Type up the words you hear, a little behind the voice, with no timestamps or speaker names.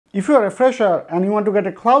If you are a fresher and you want to get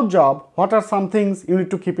a cloud job, what are some things you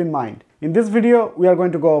need to keep in mind? In this video, we are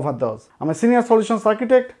going to go over those. I'm a senior solutions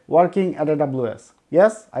architect working at AWS.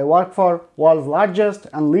 Yes, I work for world's largest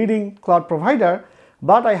and leading cloud provider,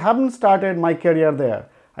 but I haven't started my career there.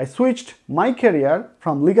 I switched my career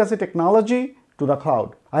from legacy technology to the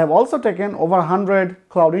cloud. I have also taken over 100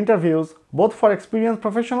 cloud interviews, both for experienced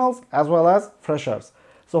professionals as well as freshers.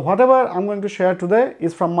 So whatever I'm going to share today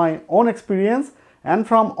is from my own experience and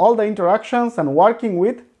from all the interactions and working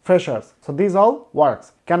with freshers. So these all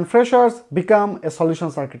works. Can freshers become a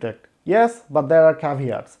solutions architect? Yes, but there are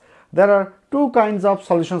caveats. There are two kinds of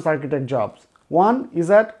solutions architect jobs. One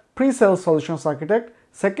is at pre-sales solutions architect.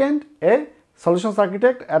 Second, a solutions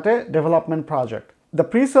architect at a development project. The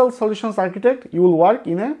pre-sales solutions architect, you will work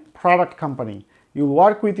in a product company. You will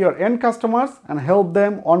work with your end customers and help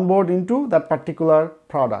them onboard into that particular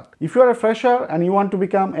product. If you are a fresher and you want to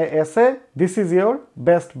become a SA, this is your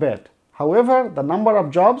best bet. However, the number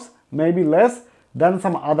of jobs may be less than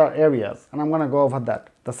some other areas, and I'm going to go over that.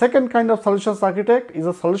 The second kind of solutions architect is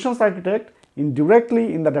a solutions architect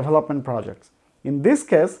directly in the development projects. In this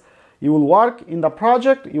case, you will work in the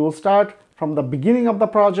project, you will start from the beginning of the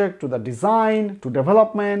project to the design, to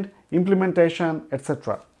development, implementation,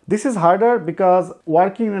 etc. This is harder because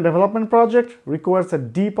working in a development project requires a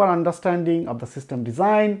deeper understanding of the system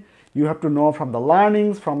design. You have to know from the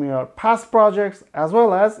learnings from your past projects, as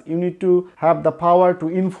well as you need to have the power to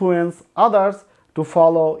influence others to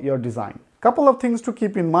follow your design. Couple of things to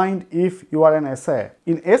keep in mind if you are an SA.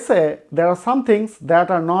 In SA, there are some things that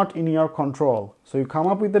are not in your control. So you come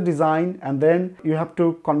up with the design and then you have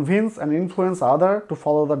to convince and influence others to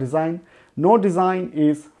follow the design. No design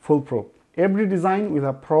is foolproof. Every design will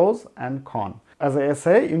have pros and cons. As a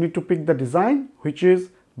SA, you need to pick the design which is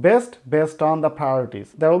best based on the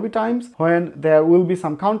priorities. There will be times when there will be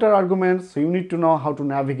some counter arguments, so you need to know how to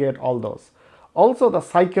navigate all those. Also, the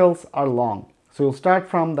cycles are long. So you'll start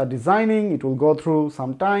from the designing, it will go through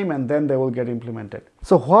some time and then they will get implemented.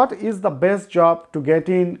 So what is the best job to get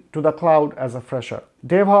into the cloud as a fresher?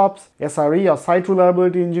 DevOps, SRE or Site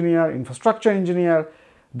Reliability Engineer, Infrastructure Engineer,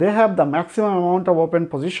 they have the maximum amount of open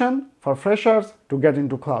position for freshers to get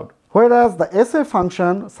into cloud. Whereas the SA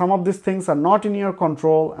function, some of these things are not in your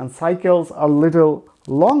control and cycles are little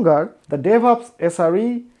longer. The DevOps,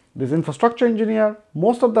 SRE, this Infrastructure Engineer,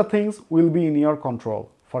 most of the things will be in your control.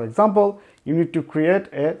 For example, you need to create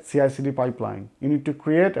a CI/CD pipeline. You need to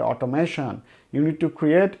create an automation. You need to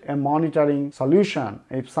create a monitoring solution.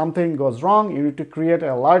 If something goes wrong, you need to create an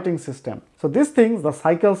alerting system. So these things, the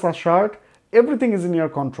cycles are short. Everything is in your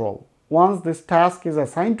control. Once this task is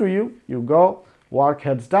assigned to you, you go, work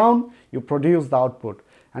heads down, you produce the output.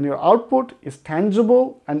 And your output is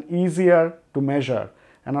tangible and easier to measure.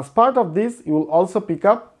 And as part of this, you will also pick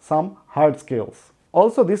up some hard skills.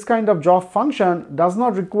 Also, this kind of job function does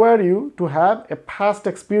not require you to have a past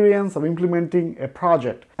experience of implementing a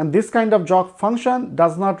project. And this kind of job function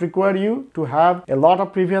does not require you to have a lot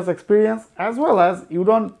of previous experience, as well as you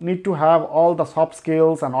don't need to have all the soft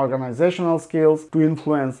skills and organizational skills to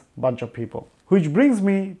influence a bunch of people. Which brings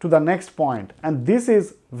me to the next point. And this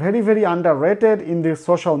is very underrated in the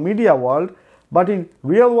social media world, but in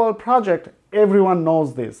real world project, everyone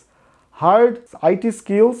knows this. Hard IT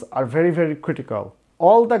skills are very critical.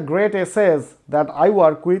 All the great SAs that I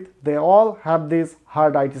work with, they all have these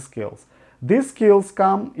hard IT skills. These skills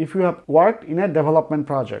come if you have worked in a development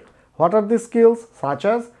project. What are these skills? Such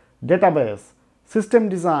as database, system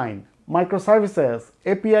design, microservices,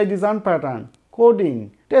 API design pattern,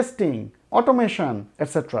 coding, testing, automation,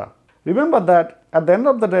 etc. Remember that at the end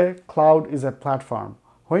of the day, cloud is a platform.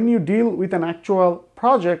 When you deal with an actual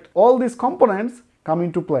project, all these components come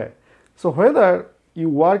into play. So whether you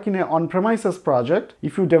work in an on-premises project,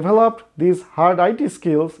 if you developed these hard IT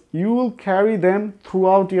skills, you will carry them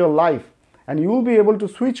throughout your life and you will be able to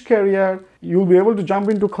switch career, you will be able to jump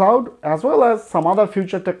into cloud as well as some other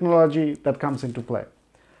future technology that comes into play.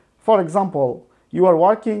 For example, you are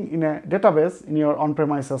working in a database in your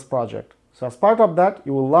on-premises project. So as part of that,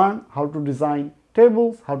 you will learn how to design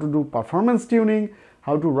tables, how to do performance tuning,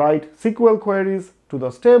 how to write SQL queries to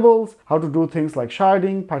those tables, how to do things like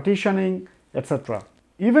sharding, partitioning, etc.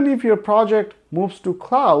 Even if your project moves to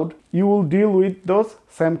cloud, you will deal with those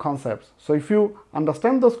same concepts. So if you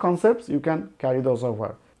understand those concepts, you can carry those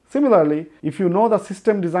over. Similarly, if you know the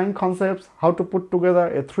system design concepts, how to put together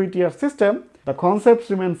a 3-tier system, the concepts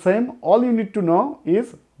remain same. All you need to know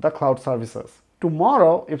is the cloud services.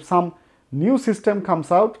 Tomorrow, if some new system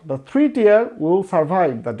comes out, the 3-tier will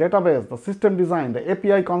survive. The database, the system design, the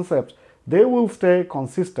API concepts, they will stay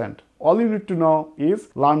consistent. All you need to know is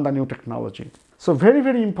learn the new technology. So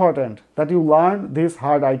very important that you learn these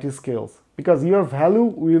hard IT skills, because your value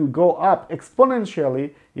will go up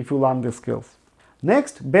exponentially if you learn these skills.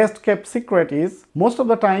 Next best kept secret is, most of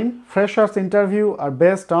the time freshers interview are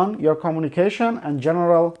based on your communication and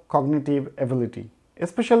general cognitive ability,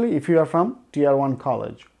 especially if you are from tier 1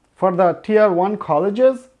 college. For the tier 1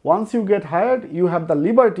 colleges, once you get hired, you have the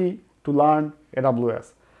liberty to learn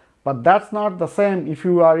AWS. But that's not the same if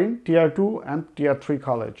you are in tier 2 and tier 3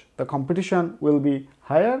 college. The competition will be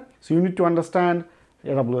higher, so you need to understand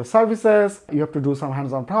AWS services, you have to do some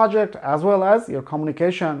hands-on project, as well as your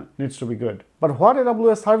communication needs to be good. But what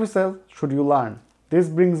AWS services should you learn? This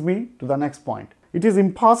brings me to the next point. It is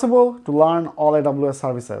impossible to learn all AWS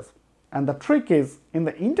services. And the trick is, in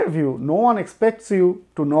the interview, no one expects you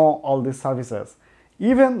to know all these services.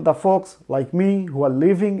 Even the folks like me who are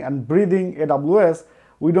living and breathing AWS,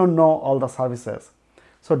 we don't know all the services.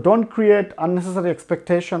 So don't create unnecessary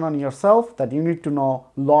expectation on yourself that you need to know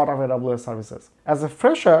a lot of AWS services. As a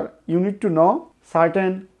fresher, you need to know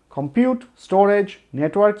certain compute, storage,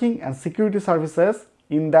 networking, and security services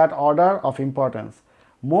in that order of importance.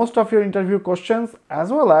 Most of your interview questions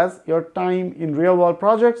as well as your time in real-world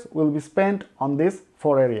projects will be spent on these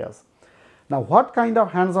 4 areas. Now, what kind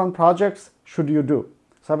of hands-on projects should you do?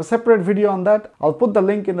 So I have a separate video on that. I'll put the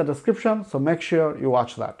link in the description, so make sure you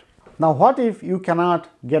watch that. Now, what if you cannot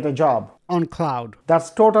get a job on cloud?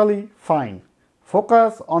 That's totally fine.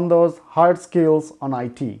 Focus on those hard skills on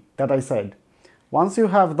IT that I said. Once you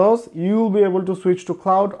have those, you will be able to switch to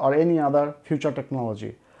cloud or any other future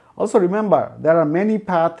technology. Also remember, there are many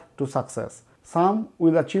paths to success. Some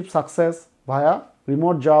will achieve success via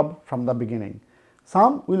remote job from the beginning.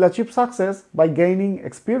 Some will achieve success by gaining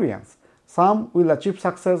experience. Some will achieve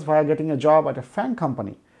success via getting a job at a FANG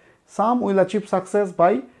company. Some will achieve success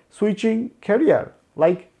by switching career,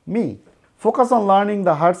 like me. Focus on learning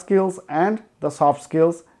the hard skills and the soft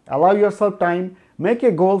skills. Allow yourself time. Make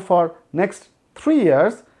a goal for next 3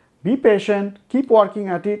 years. Be patient, keep working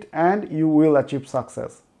at it, and you will achieve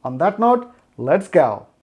success. On that note, let's go.